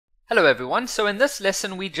Hello everyone, so in this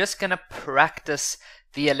lesson we're just going to practice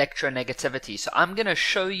the electronegativity. So I'm going to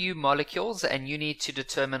show you molecules and you need to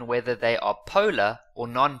determine whether they are polar or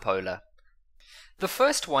non-polar. The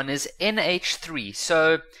first one is NH3.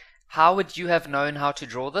 So how would you have known how to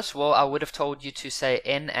draw this? Well, I would have told you to say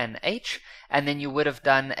N and H, and then you would have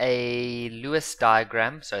done a Lewis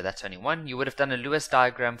diagram. So that's only one. You would have done a Lewis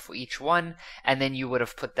diagram for each one, and then you would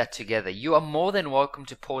have put that together. You are more than welcome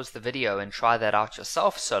to pause the video and try that out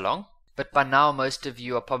yourself so long. But by now, most of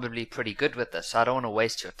you are probably pretty good with this, so I don't want to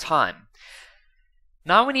waste your time.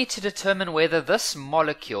 Now we need to determine whether this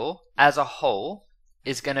molecule as a whole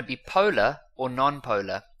is going to be polar or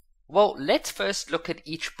non-polar. Well, let's first look at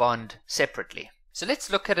each bond separately. So let's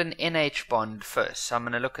look at an NH bond first. So I'm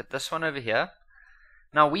going to look at this one over here.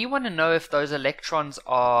 Now we want to know if those electrons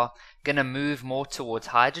are going to move more towards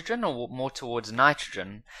hydrogen or more towards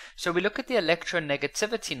nitrogen. So we look at the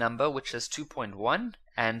electronegativity number, which is 2.1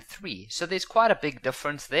 and 3. So there's quite a big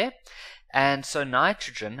difference there. And so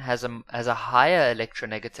nitrogen has a higher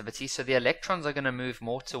electronegativity, so the electrons are going to move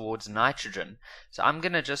more towards nitrogen. So I'm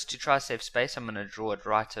going to to try to save space, I'm going to draw it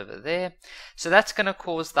right over there. So that's going to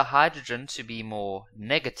cause the hydrogen to be more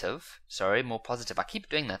positive. I keep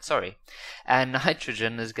doing that, sorry. And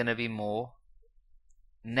nitrogen is going to be more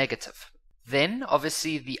negative. Then,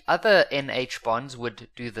 obviously, the other NH bonds would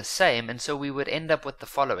do the same, and so we would end up with the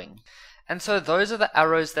following. And so those are the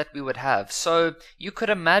arrows that we would have. So you could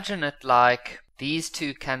imagine it like these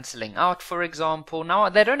two cancelling out, for example. Now,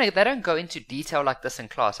 they don't go into detail like this in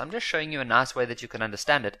class. I'm just showing you a nice way that you can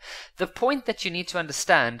understand it. The point that you need to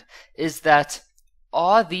understand is that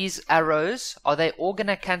are these arrows, are they all going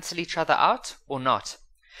to cancel each other out or not?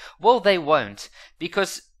 Well, they won't,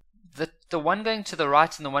 because the one going to the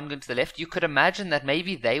right and the one going to the left, you could imagine that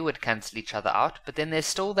maybe they would cancel each other out, but then there's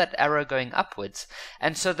still that arrow going upwards.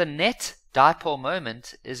 And so the net dipole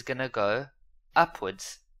moment is going to go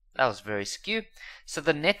upwards. That was very skew. So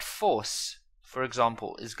the net force, for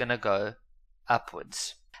example, is going to go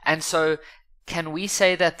upwards. And so can we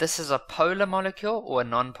say that this is a polar molecule or a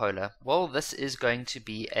non-polar? Well, this is going to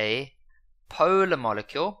be a polar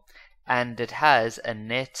molecule, and it has a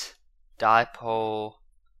net dipole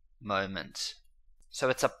moment. So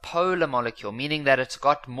it's a polar molecule, meaning that it's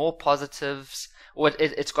got more positives, or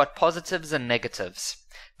it's got positives and negatives.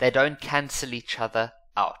 They don't cancel each other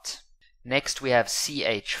out. Next we have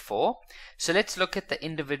CH4. So let's look at the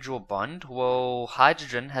individual bond. Well,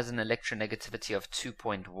 hydrogen has an electronegativity of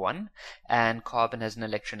 2.1 and carbon has an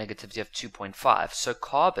electronegativity of 2.5. So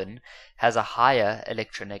carbon has a higher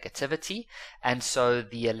electronegativity, and so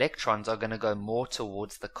the electrons are going to go more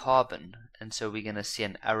towards the carbon. And so we're going to see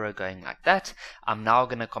an arrow going like that. I'm now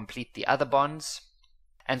going to complete the other bonds.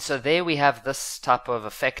 And so there we have this type of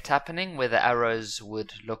effect happening where the arrows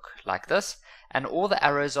would look like this. And all the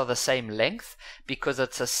arrows are the same length because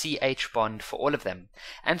it's a CH bond for all of them.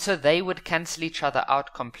 And so they would cancel each other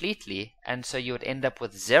out completely, and so you would end up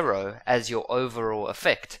with 0 as your overall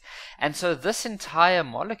effect. And so this entire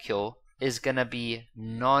molecule is going to be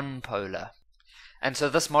non-polar. And so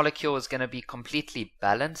this molecule is going to be completely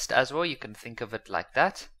balanced as well. You can think of it like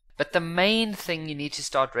that. But the main thing you need to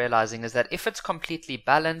start realizing is that if it's completely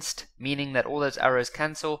balanced, meaning that all those arrows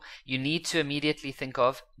cancel, you need to immediately think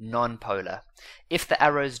of non-polar. If the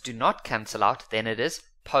arrows do not cancel out, then it is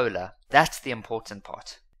polar. That's the important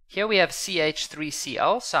part. Here we have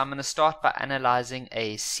CH3Cl, so I'm going to start by analyzing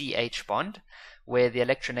a CH bond, where the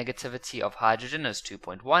electronegativity of hydrogen is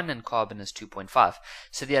 2.1 and carbon is 2.5.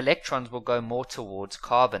 So the electrons will go more towards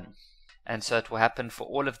carbon. And so it will happen for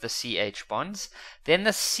all of the CH bonds. Then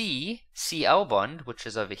the Cl bond, which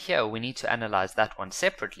is over here, we need to analyze that one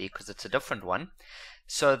separately because it's a different one.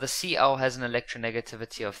 So the Cl has an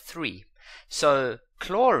electronegativity of 3. So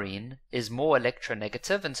chlorine is more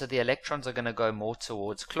electronegative, and so the electrons are going to go more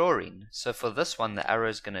towards chlorine. So for this one, the arrow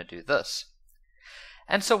is going to do this.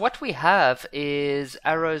 And so what we have is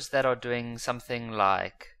arrows that are doing something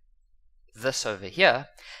like this over here,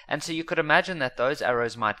 and so you could imagine that those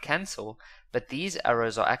arrows might cancel, but these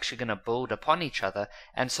arrows are actually going to build upon each other,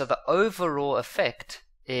 and so the overall effect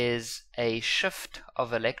is a shift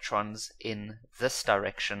of electrons in this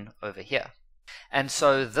direction over here. And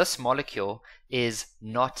so this molecule is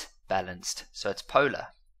not balanced, so it's polar.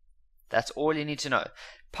 That's all you need to know.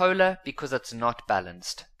 Polar because it's not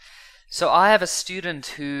balanced. So I have a student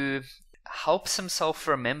who helps himself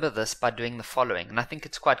remember this by doing the following, and I think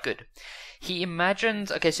it's quite good. He imagines,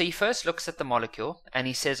 okay, so he first looks at the molecule and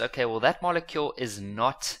he says, okay, well, that molecule is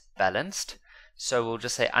not balanced, so we'll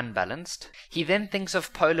just say unbalanced. He then thinks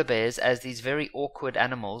of polar bears as these very awkward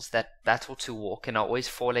animals that battle to walk and are always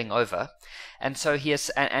falling over. And so he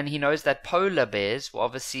knows that polar bears, well,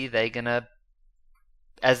 obviously they're gonna,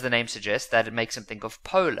 as the name suggests, that it makes him think of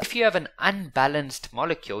polar. If you have an unbalanced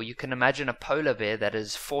molecule, you can imagine a polar bear that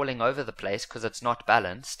is falling over the place because it's not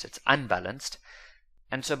balanced, it's unbalanced.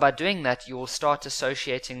 And so by doing that, you will start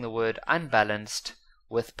associating the word unbalanced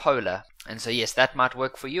with polar. And so yes, that might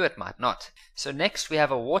work for you, it might not. So next we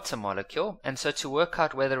have a water molecule, and so to work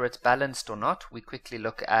out whether it's balanced or not, we quickly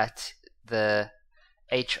look at the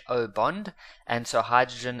HO bond, and so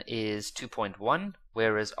hydrogen is 2.1,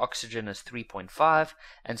 whereas oxygen is 3.5,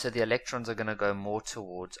 and so the electrons are going to go more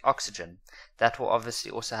towards oxygen. That will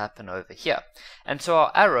obviously also happen over here. And so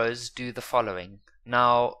our arrows do the following.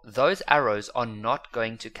 Now, those arrows are not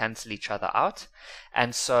going to cancel each other out,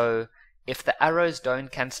 and so if the arrows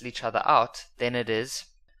don't cancel each other out, then it's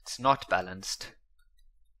not balanced,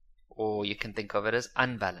 or you can think of it as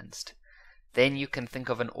unbalanced. Then you can think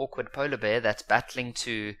of an awkward polar bear that's battling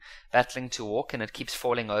to walk, and it keeps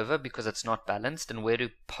falling over because it's not balanced. And where do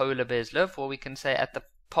polar bears live? Well, we can say at the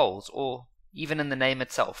poles, or even in the name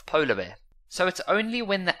itself, polar bear. So it's only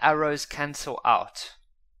when the arrows cancel out.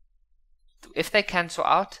 If they cancel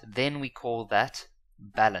out, then we call that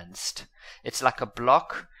balanced. It's like a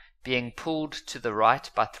block being pulled to the right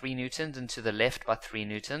by 3 newtons and to the left by 3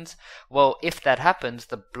 newtons. Well, if that happens,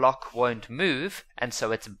 the block won't move, and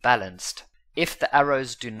so it's balanced. If the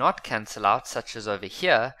arrows do not cancel out, such as over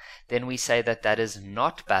here, then we say that that is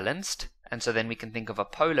not balanced, and so then we can think of a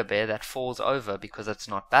polar bear that falls over because it's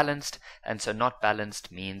not balanced, and so not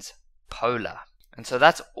balanced means polar. And so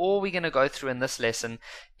that's all we're going to go through in this lesson,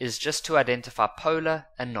 is just to identify polar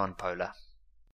and non-polar.